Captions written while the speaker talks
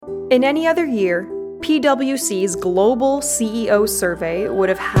In any other year, PwC's Global CEO Survey would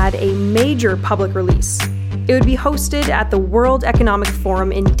have had a major public release. It would be hosted at the World Economic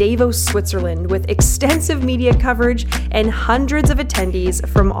Forum in Davos, Switzerland, with extensive media coverage and hundreds of attendees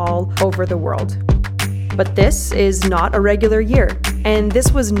from all over the world. But this is not a regular year, and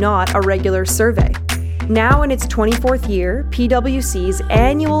this was not a regular survey. Now in its 24th year, PwC's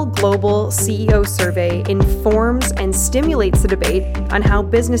annual Global CEO Survey informs and stimulates the debate on how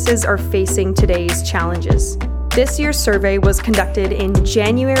businesses are facing today's challenges. This year's survey was conducted in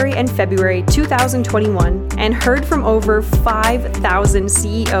January and February 2021 and heard from over 5,000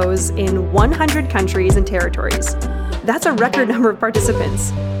 CEOs in 100 countries and territories. That's a record number of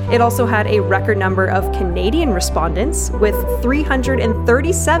participants. It also had a record number of Canadian respondents, with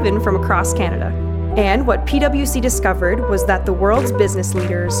 337 from across Canada. And what PwC discovered was that the world's business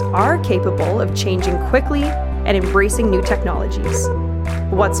leaders are capable of changing quickly and embracing new technologies.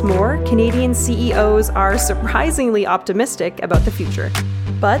 What's more, Canadian CEOs are surprisingly optimistic about the future.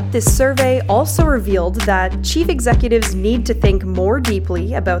 But this survey also revealed that chief executives need to think more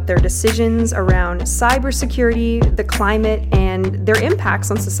deeply about their decisions around cybersecurity, the climate, and their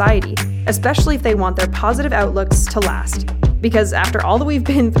impacts on society, especially if they want their positive outlooks to last. Because after all that we've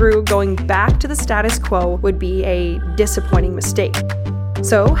been through, going back to the status quo would be a disappointing mistake.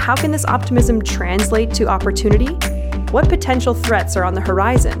 So, how can this optimism translate to opportunity? What potential threats are on the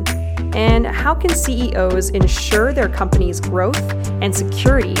horizon? And how can CEOs ensure their company's growth and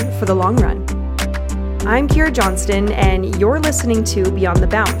security for the long run? I'm Kira Johnston, and you're listening to Beyond the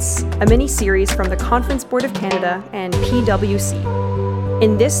Bounce, a mini-series from the Conference Board of Canada and PwC.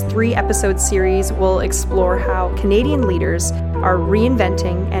 In this 3-episode series, we'll explore how Canadian leaders are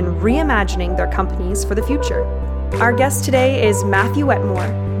reinventing and reimagining their companies for the future. Our guest today is Matthew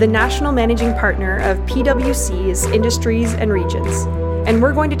Wetmore, the National Managing Partner of PwC's Industries and Regions. And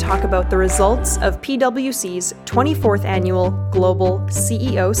we're going to talk about the results of PwC's 24th Annual Global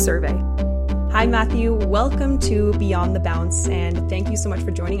CEO Survey. Hi, Matthew. Welcome to Beyond the Bounce, and thank you so much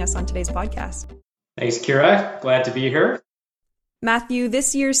for joining us on today's podcast. Thanks, Kira. Glad to be here. Matthew,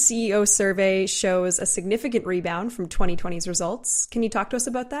 this year's CEO survey shows a significant rebound from 2020's results. Can you talk to us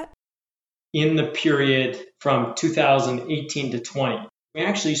about that? In the period from 2018 to 20, we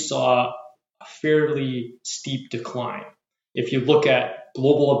actually saw a fairly steep decline. If you look at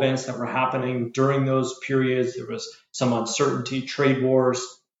global events that were happening during those periods, there was some uncertainty, trade wars.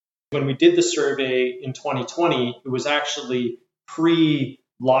 When we did the survey in 2020, it was actually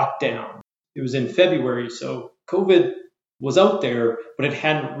pre-lockdown. It was in February, so COVID was out there, but it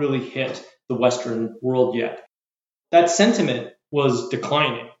hadn't really hit the Western world yet. That sentiment was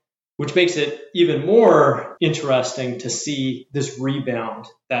declining, which makes it even more interesting to see this rebound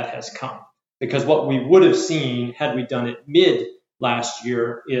that has come. Because what we would have seen had we done it mid last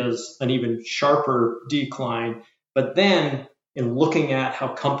year is an even sharper decline. But then in looking at how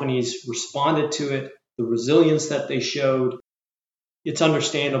companies responded to it, the resilience that they showed, it's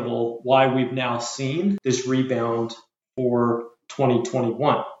understandable why we've now seen this rebound for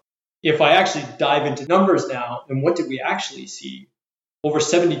 2021. If I actually dive into numbers now, and what did we actually see? Over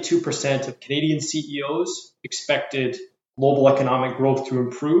 72% of Canadian CEOs expected global economic growth to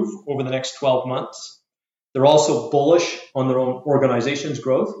improve over the next 12 months. They're also bullish on their own organization's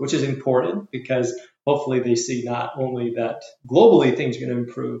growth, which is important because hopefully they see not only that globally things are going to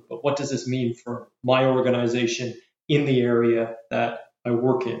improve, but what does this mean for my organization in the area that I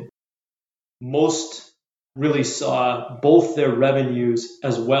work in? Most really saw both their revenues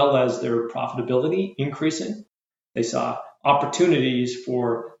as well as their profitability increasing. They saw opportunities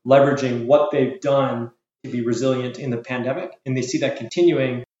for leveraging what they've done to be resilient in the pandemic, and they see that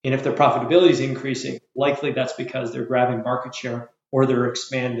continuing. And if their profitability is increasing, likely that's because they're grabbing market share or they're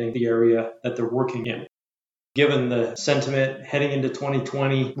expanding the area that they're working in. Given the sentiment heading into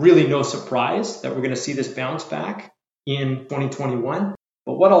 2020, really no surprise that we're going to see this bounce back in 2021.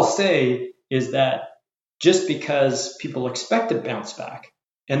 But what I'll say is that just because people expect a bounce back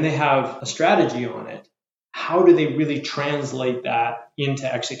and they have a strategy on it, how do they really translate that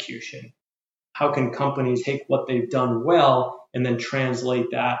into execution? How can companies take what they've done well and then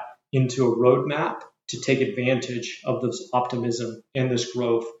translate that into a roadmap to take advantage of this optimism and this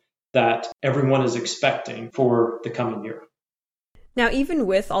growth that everyone is expecting for the coming year? Now, even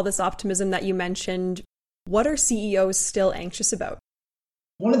with all this optimism that you mentioned, what are CEOs still anxious about?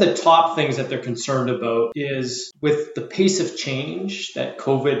 One of the top things that they're concerned about is with the pace of change that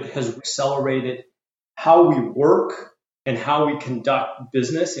COVID has accelerated, how we work and how we conduct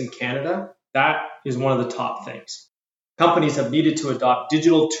business in Canada. That is one of the top things. Companies have needed to adopt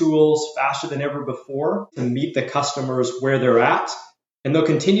digital tools faster than ever before to meet the customers where they're at. and they'll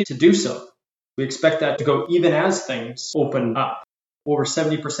continue to do so. We expect that to go even as things open up. Over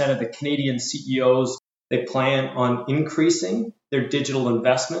 70% of the Canadian CEOs, they plan on increasing their digital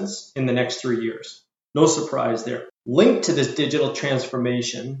investments in the next 3 years. No surprise there. Linked to this digital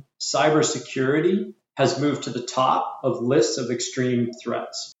transformation, cybersecurity has moved to the top of lists of extreme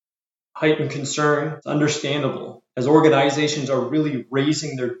threats. Heightened concern is understandable. As organizations are really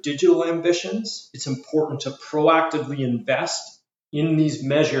raising their digital ambitions, it's important to proactively invest in these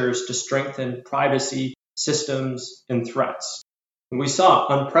measures to strengthen privacy, systems, and threats. And we saw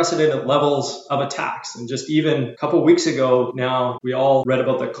unprecedented levels of attacks. And just even a couple of weeks ago now, we all read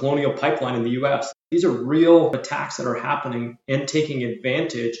about the Colonial Pipeline in the US. These are real attacks that are happening and taking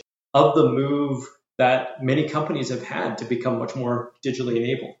advantage of the move that many companies have had to become much more digitally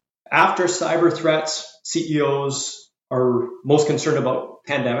enabled. After cyber threats, CEOs are most concerned about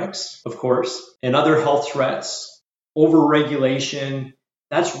pandemics, of course, and other health threats. Overregulation,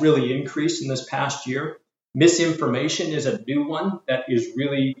 that's really increased in this past year. Misinformation is a new one that is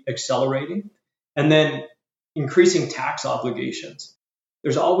really accelerating. And then increasing tax obligations.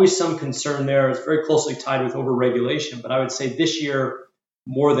 There's always some concern there. It's very closely tied with overregulation. But I would say this year,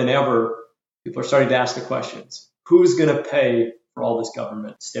 more than ever, people are starting to ask the questions. Who's going to pay for all this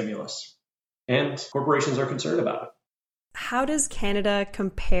government stimulus? And corporations are concerned about it. How does Canada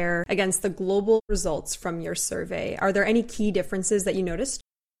compare against the global results from your survey? Are there any key differences that you noticed?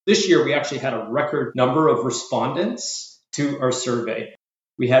 This year, we actually had a record number of respondents to our survey.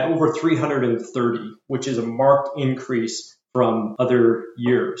 We had over 330, which is a marked increase from other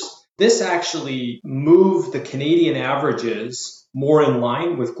years. This actually moved the Canadian averages more in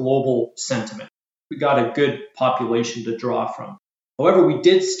line with global sentiment. We got a good population to draw from. However, we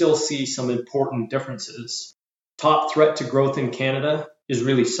did still see some important differences. Top threat to growth in Canada is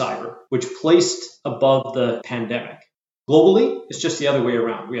really cyber, which placed above the pandemic. Globally, it's just the other way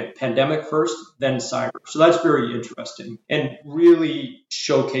around. We had pandemic first, then cyber. So that's very interesting and really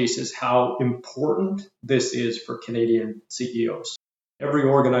showcases how important this is for Canadian CEOs. Every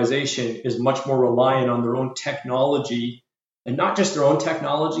organization is much more reliant on their own technology, and not just their own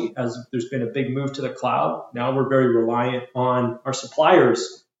technology, as there's been a big move to the cloud. Now we're very reliant on our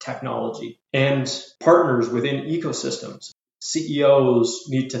suppliers' technology and partners within ecosystems. CEOs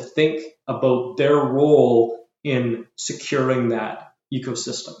need to think about their role in securing that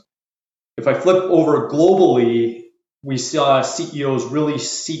ecosystem. If I flip over globally, we saw CEOs really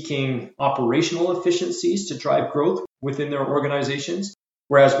seeking operational efficiencies to drive growth within their organizations,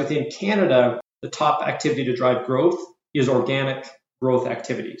 whereas within Canada, the top activity to drive growth is organic growth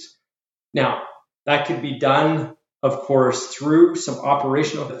activities. Now, that could be done, of course, through some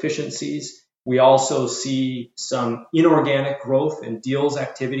operational efficiencies. We also see some inorganic growth, and deals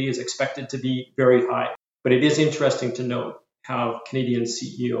activity is expected to be very high. But it is interesting to note how Canadian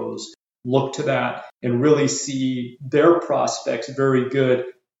CEOs look to that and really see their prospects very good.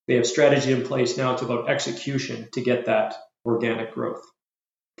 They have strategy in place now. It's about execution to get that organic growth.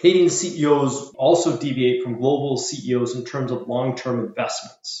 Canadian CEOs also deviate from global CEOs in terms of long-term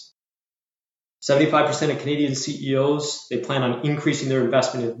investments. 75% of Canadian CEOs, they plan on increasing their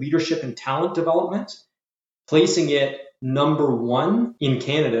investment in leadership and talent development, placing it number one in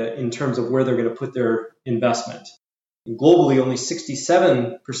Canada in terms of where they're going to put their investment. And globally, only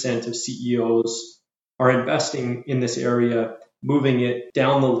 67% of CEOs are investing in this area, moving it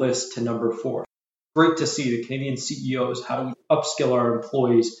down the list to number 4. Great to see the Canadian CEOs, how do we upskill our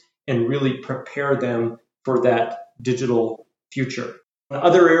employees and really prepare them for that digital future.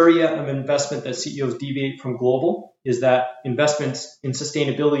 Another area of investment that CEOs deviate from global is that investments in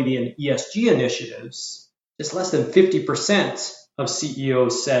sustainability and ESG initiatives, just less than 50% of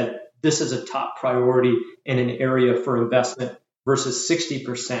CEOs said this is a top priority and an area for investment versus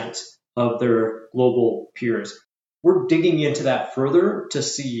 60% of their global peers. We're digging into that further to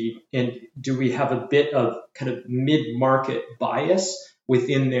see, and do we have a bit of kind of mid-market bias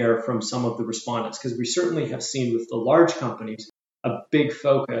within there from some of the respondents? Because we certainly have seen with the large companies a big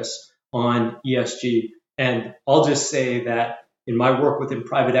focus on ESG. And I'll just say that in my work within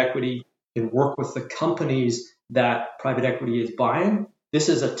private equity and work with the companies that private equity is buying, this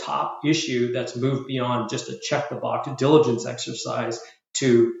is a top issue that's moved beyond just a check the box diligence exercise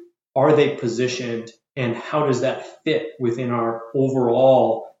to are they positioned and how does that fit within our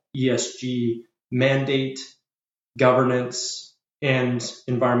overall ESG mandate, governance, and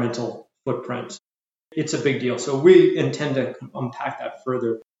environmental footprint. It's a big deal. So we intend to unpack that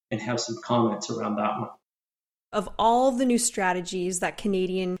further and have some comments around that one. Of all the new strategies that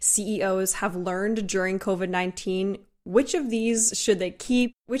Canadian CEOs have learned during COVID-19, which of these should they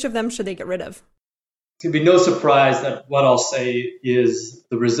keep? Which of them should they get rid of? It'd be no surprise that what I'll say is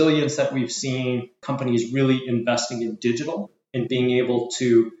the resilience that we've seen, companies really investing in digital and being able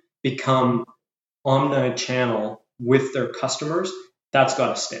to become omni-channel with their customers, that's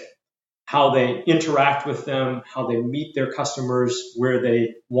got to stay. How they interact with them, how they meet their customers where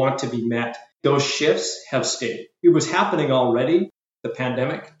they want to be met, those shifts have stayed. It was happening already. The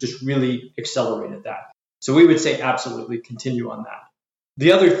pandemic just really accelerated that. So we would say absolutely continue on that.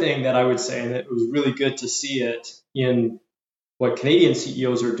 The other thing that I would say, and it was really good to see it in what Canadian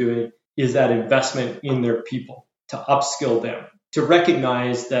CEOs are doing, is that investment in their people, to upskill them, to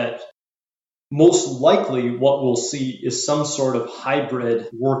recognize that most likely what we'll see is some sort of hybrid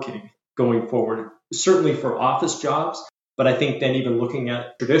working going forward, certainly for office jobs. But I think then even looking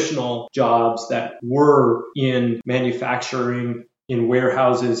at traditional jobs that were in manufacturing, in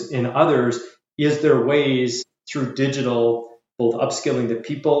warehouses, in others, is there ways through digital, both upskilling the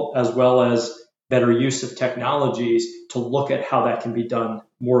people as well as better use of technologies to look at how that can be done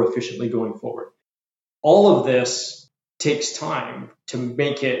more efficiently going forward. All of this takes time to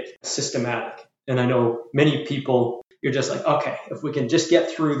make it systematic. And I know many people, you're just like, okay, if we can just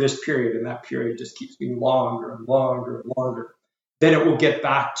get through this period and that period just keeps being longer and longer and longer, then it will get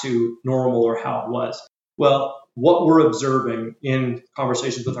back to normal or how it was. Well, what we're observing in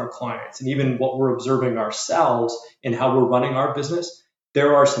conversations with our clients and even what we're observing ourselves in how we're running our business,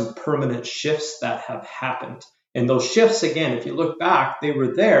 there are some permanent shifts that have happened. And those shifts, again, if you look back, they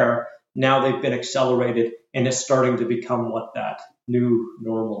were there. Now they've been accelerated and it's starting to become what that new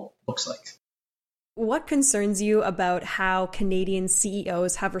normal looks like. What concerns you about how Canadian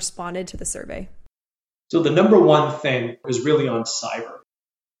CEOs have responded to the survey? So the number one thing is really on cyber.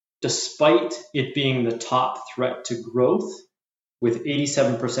 Despite it being the top threat to growth, with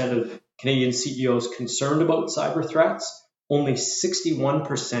 87% of Canadian CEOs concerned about cyber threats, only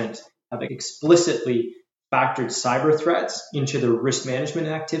 61% have explicitly factored cyber threats into their risk management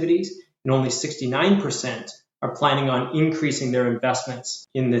activities, and only 69% are planning on increasing their investments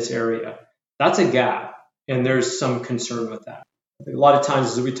in this area. That's a gap, and there's some concern with that. A lot of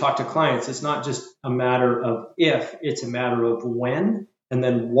times as we talk to clients, it's not just a matter of if, it's a matter of when, and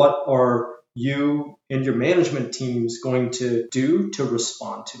then what are you and your management teams going to do to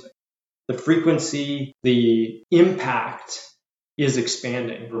respond to it. The frequency, the impact is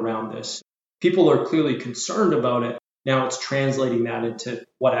expanding around this. People are clearly concerned about it. Now it's translating that into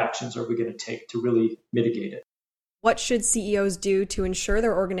what actions are we going to take to really mitigate it. What should CEOs do to ensure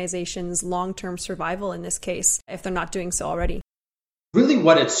their organization's long-term survival in this case, if they're not doing so already? Really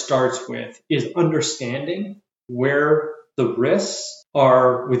what it starts with is understanding where the risks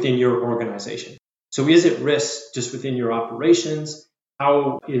are within your organization. So is it risks just within your operations?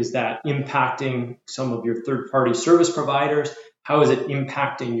 How is that impacting some of your third-party service providers? How is it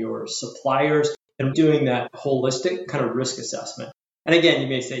impacting your suppliers? And doing that holistic kind of risk assessment. And again, you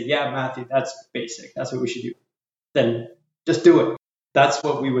may say, yeah, Matthew, that's basic. That's what we should do. Then just do it. That's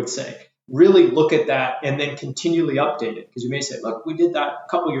what we would say. Really look at that and then continually update it. Because you may say, look, we did that a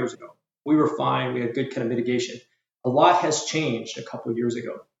couple years ago. We were fine. We had good kind of mitigation. A lot has changed a couple of years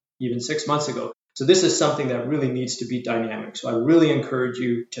ago, even 6 months ago. So this is something that really needs to be dynamic. So I really encourage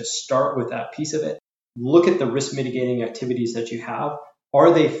you to start with that piece of it. Look at the risk mitigating activities that you have.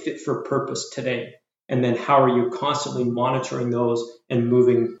 Are they fit for purpose today? And then how are you constantly monitoring those and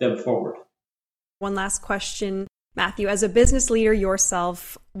moving them forward? One last question. Matthew, as a business leader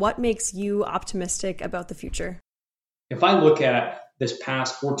yourself, what makes you optimistic about the future? If I look at this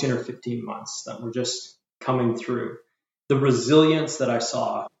past 14 or 15 months that we're just coming through, the resilience that I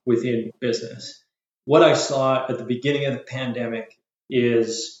saw within business, what I saw at the beginning of the pandemic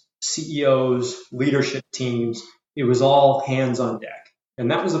is CEOs, leadership teams, it was all hands on deck. And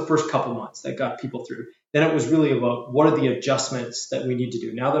that was the first couple months that got people through. Then it was really about what are the adjustments that we need to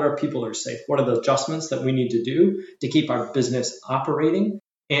do? Now that our people are safe, what are the adjustments that we need to do to keep our business operating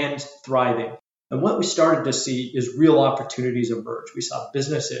and thriving? And what we started to see is real opportunities emerge. We saw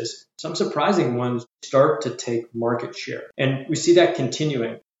businesses, some surprising ones, start to take market share. And we see that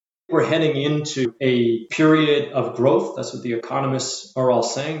continuing. We're heading into a period of growth. That's what the economists are all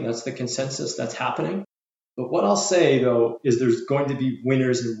saying. That's the consensus that's happening. But what I'll say, though, is there's going to be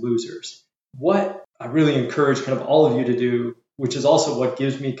winners and losers. What I really encourage kind of all of you to do, which is also what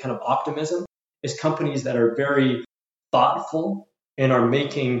gives me kind of optimism, is companies that are very thoughtful and are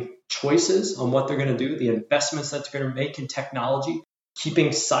making choices on what they're going to do, the investments that they're going to make in technology, keeping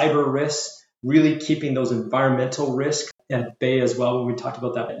cyber risks, really keeping those environmental risks at bay as well, when we talked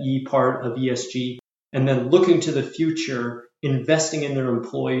about that E part of ESG, and then looking to the future, investing in their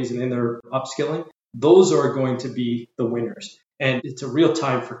employees and in their upskilling. Those are going to be the winners. And it's a real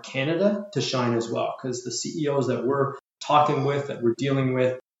time for Canada to shine as well, because the CEOs that we're talking with, that we're dealing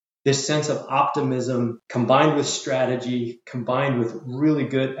with, this sense of optimism combined with strategy, combined with really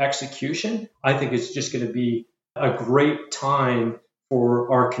good execution, I think it's just going to be a great time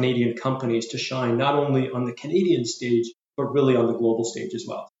for our Canadian companies to shine, not only on the Canadian stage, but really on the global stage as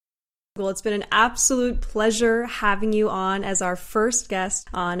well. Well, it's been an absolute pleasure having you on as our first guest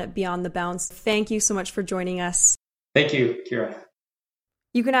on Beyond the Bounce. Thank you so much for joining us. Thank you, Kira.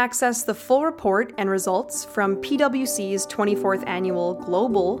 You can access the full report and results from PwC's 24th Annual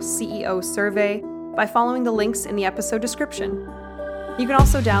Global CEO Survey by following the links in the episode description. You can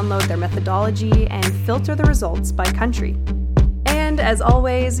also download their methodology and filter the results by country. And as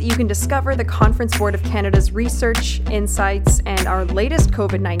always, you can discover the Conference Board of Canada's research, insights, and our latest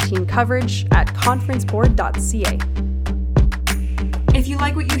COVID-19 coverage at conferenceboard.ca. If you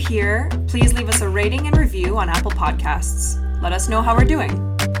like what you hear, please leave us a rating and review on Apple Podcasts. Let us know how we're doing.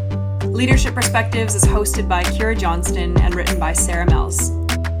 Leadership Perspectives is hosted by Kira Johnston and written by Sarah Mills.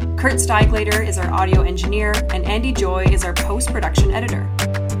 Kurt Steiglater is our audio engineer, and Andy Joy is our post-production editor.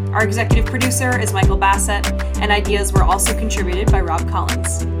 Our executive producer is Michael Bassett, and ideas were also contributed by Rob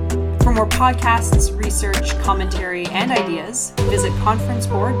Collins. For more podcasts, research, commentary, and ideas, visit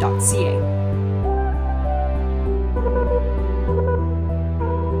conferenceboard.ca.